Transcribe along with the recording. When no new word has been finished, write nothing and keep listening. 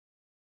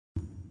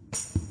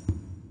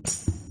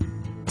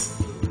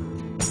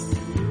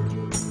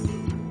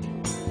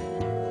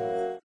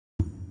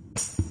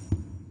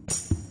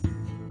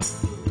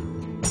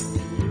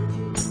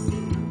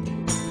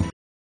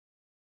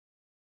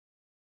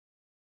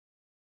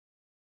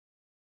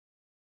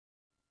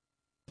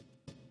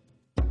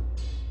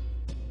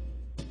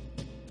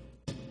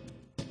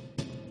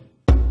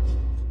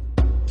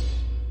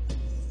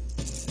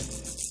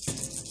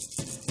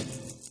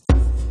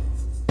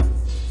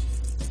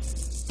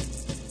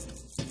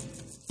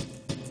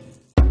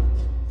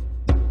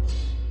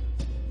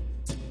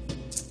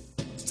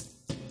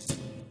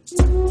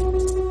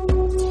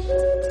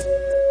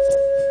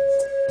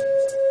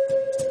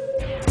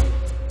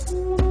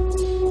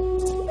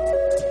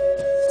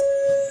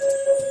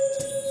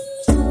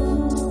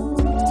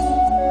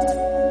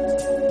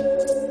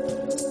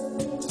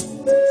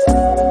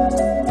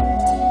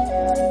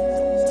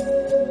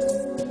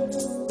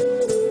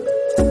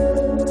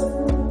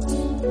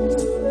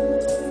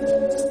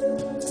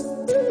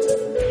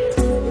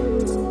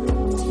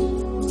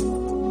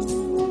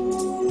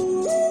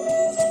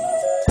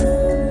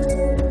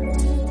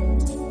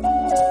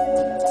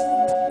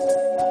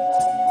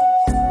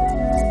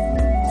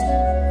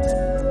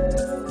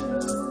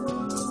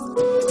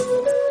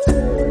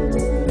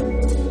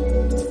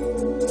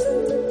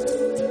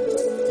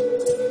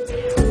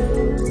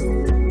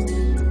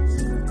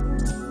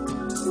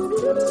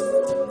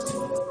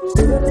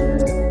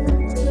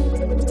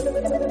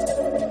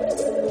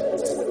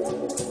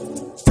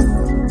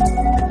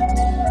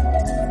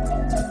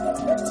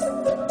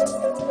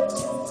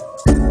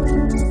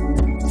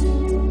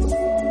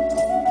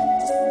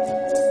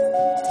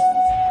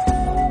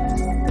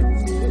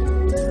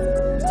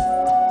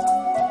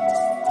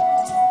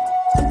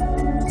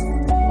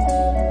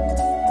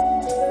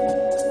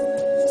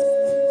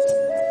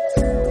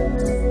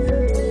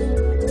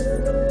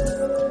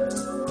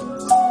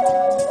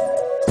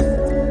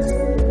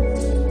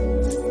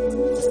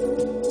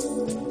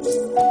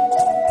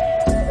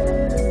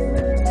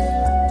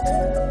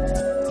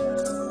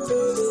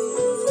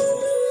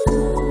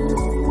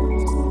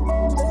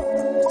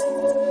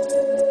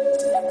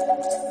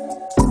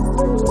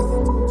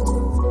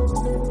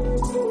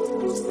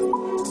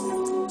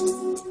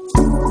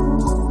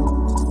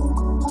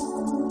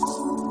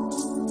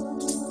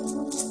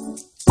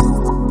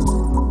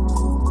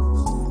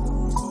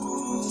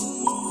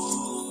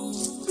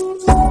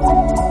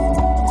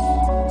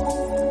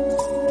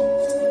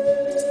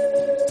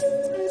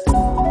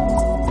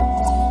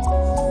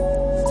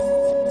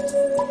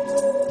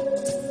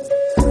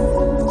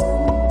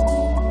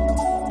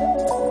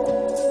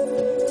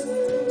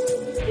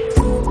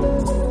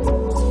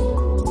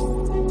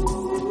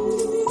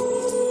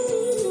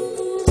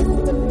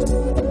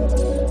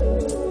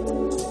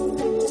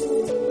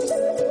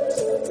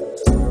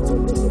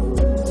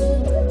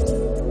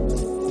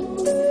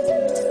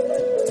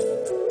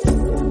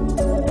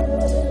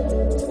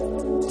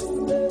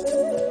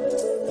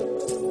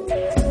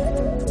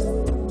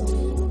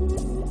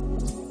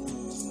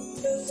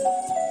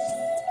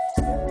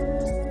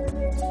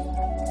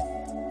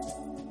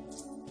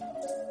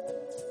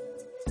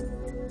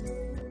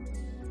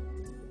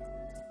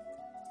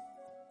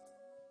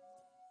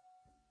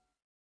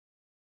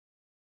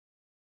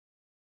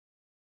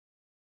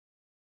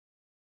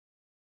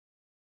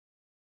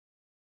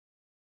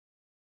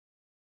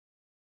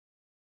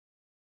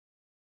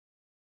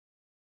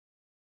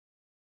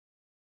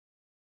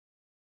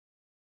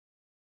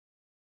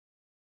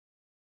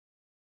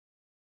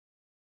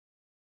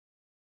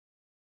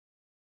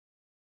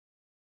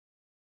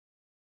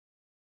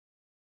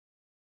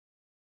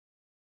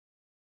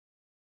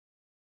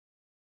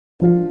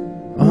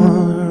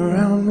All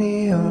around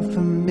me are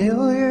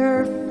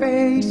familiar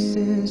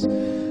faces,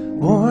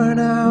 worn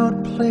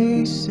out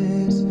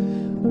places,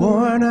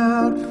 worn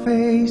out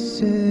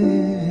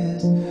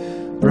faces,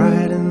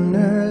 bright and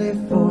early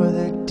for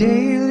their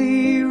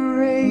daily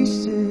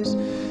races,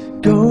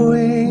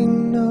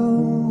 going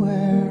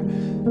nowhere,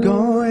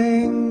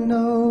 going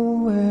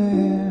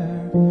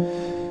nowhere.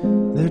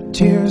 Their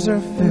tears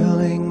are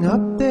filling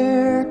up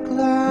their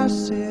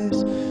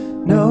glasses,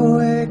 no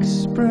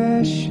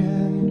expression,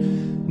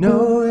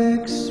 no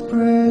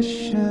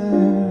expression.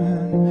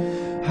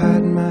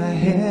 Hide my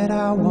head,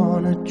 I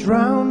wanna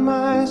drown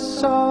my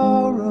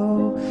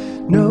sorrow.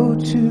 No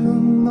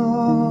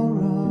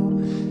tomorrow,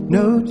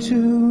 no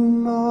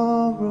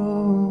tomorrow.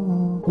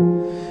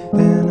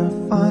 Then I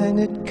find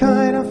it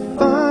kinda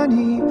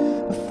funny,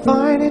 I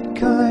find it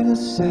kinda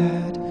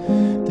sad.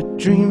 The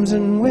dreams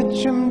in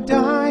which I'm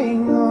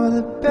dying are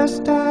the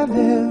best I've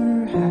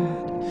ever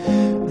had.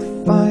 I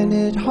find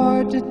it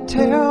hard to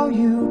tell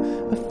you,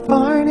 I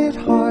find it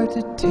hard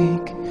to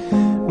take.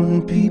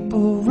 When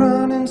people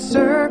run in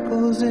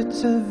circles,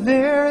 it's a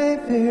very,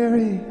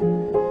 very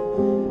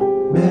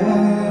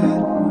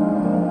mad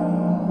world.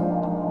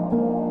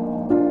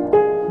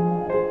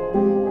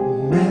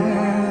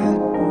 Mad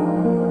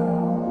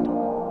world.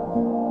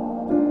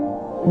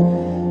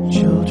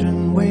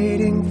 Children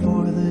waiting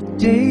for the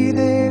day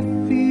they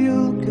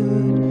feel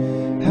good.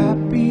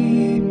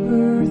 Happy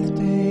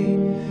birthday,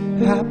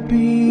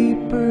 happy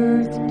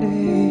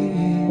birthday.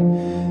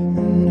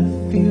 And to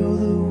feel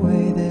the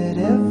way that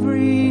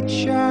every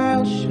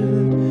child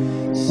should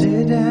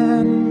sit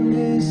and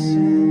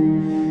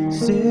listen,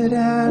 sit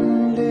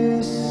and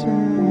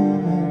listen.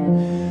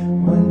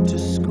 Went to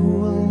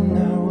school and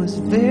I was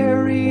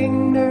very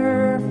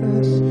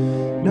nervous.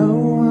 No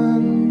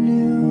one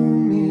knew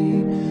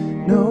me,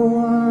 no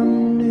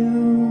one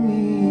knew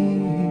me.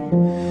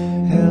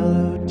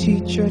 Hello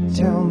teacher,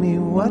 tell me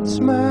what's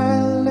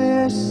my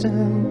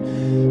lesson.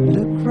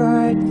 Look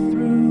right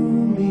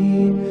through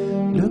me,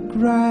 look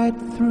right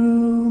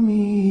through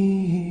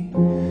me.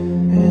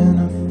 And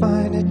I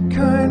find it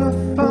kinda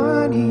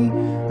funny,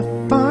 I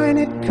find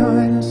it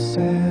kinda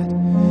sad.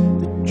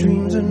 The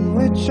dreams in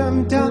which I'm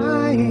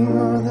dying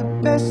are the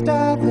best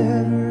I've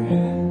ever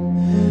had.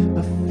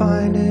 I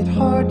find it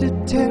hard to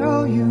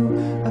tell you,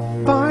 I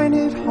find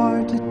it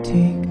hard to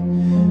take.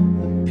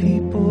 When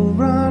people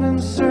run in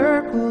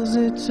circles,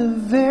 it's a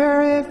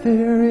very,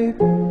 very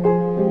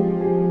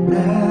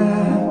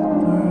mad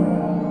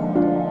world.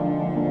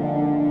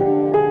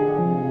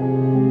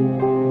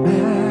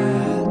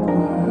 Mad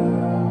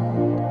world.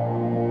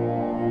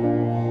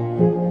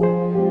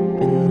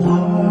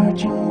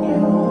 Enlarging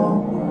your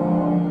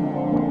world.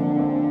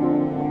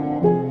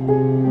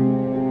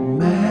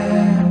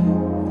 Mad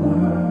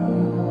world.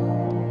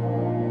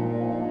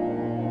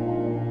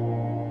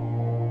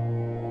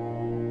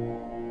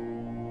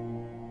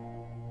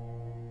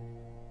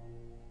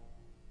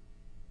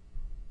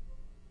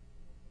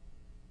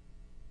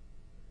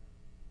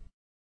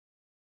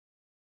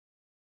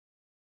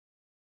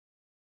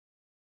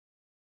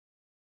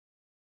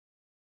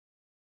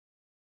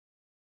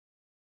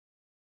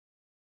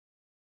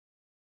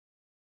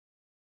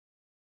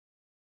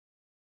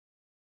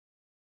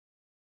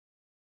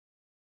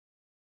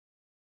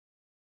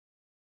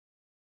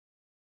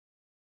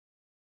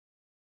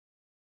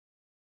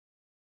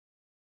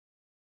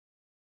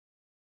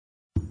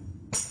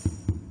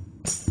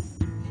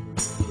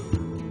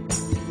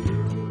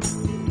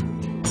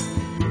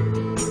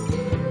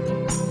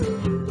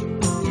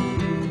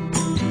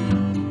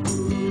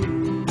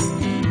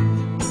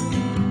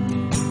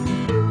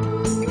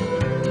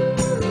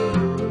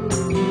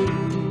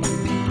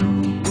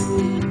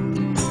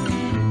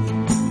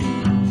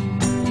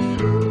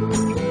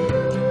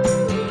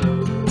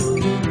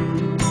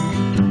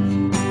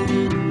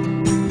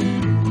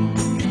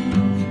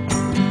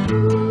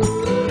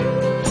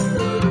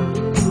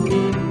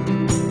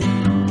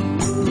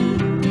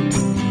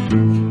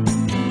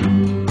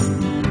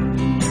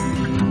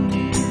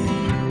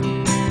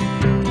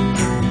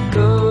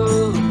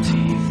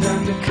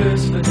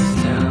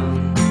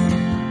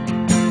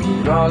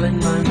 All in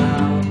my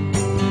mouth,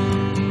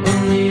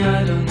 only I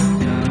don't know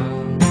how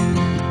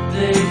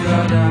they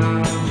got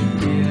out.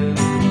 You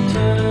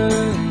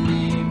turned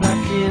me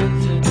back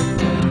into the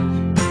bed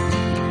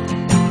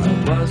I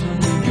was when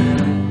we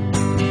met.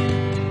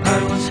 I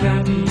was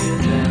happier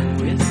then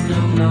with no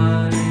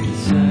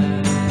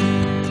mindset.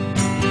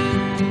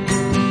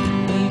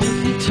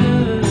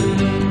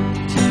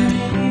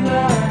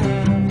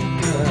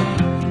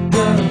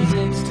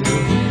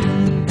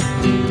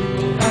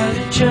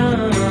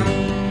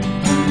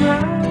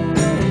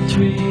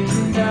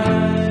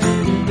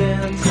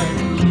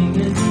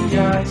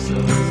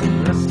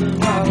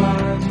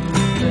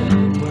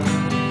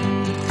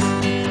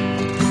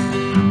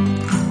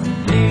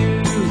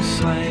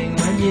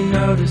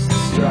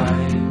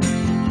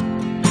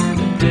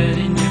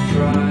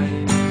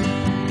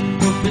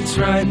 It's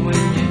right when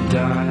you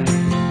die,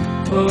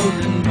 old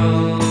and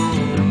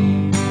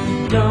bony.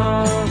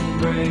 Dawn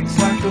breaks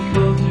like a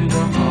bull through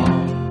the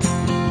hall.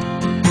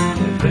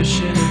 If I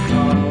should have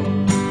called,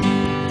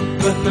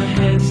 but my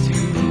head's to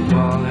the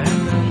wall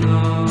and I'm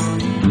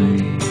lonely.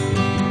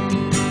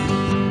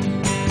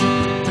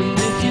 And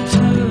if you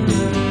turn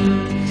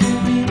to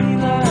me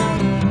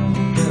like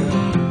a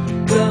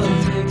girl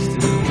takes to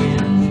the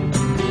wind,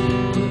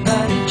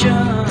 I'd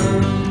jump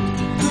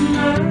from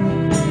my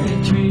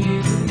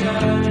trees and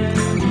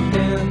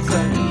dance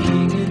like a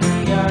king in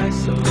the ice.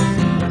 So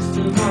the rest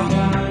of our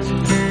lives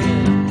will be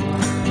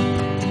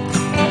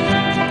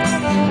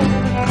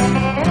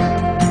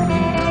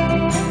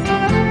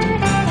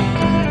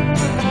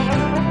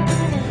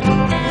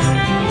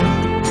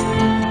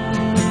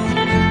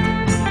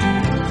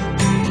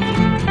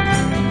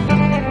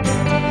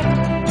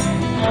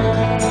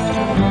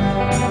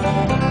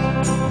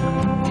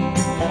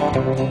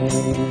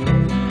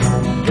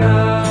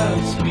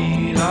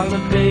Godspeed, all the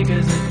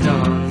bakers are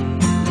done,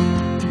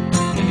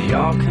 and they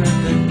all cut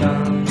their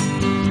thumbs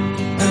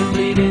and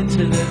bleed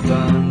into their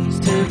buns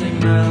till they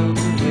melt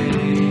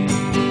away.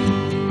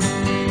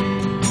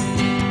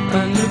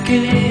 I'm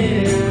looking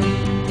in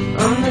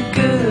on the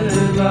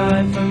good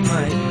life I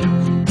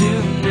might do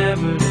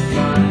never to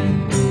find,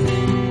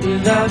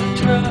 without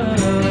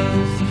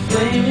trust, the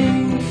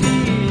flaming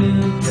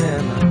field,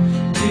 and I'm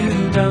too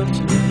dumb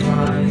to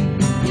find.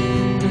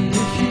 And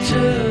if you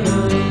turn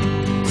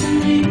to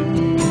me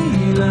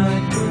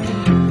like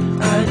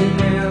I'd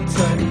dance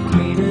like a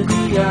queen of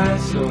the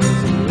ice.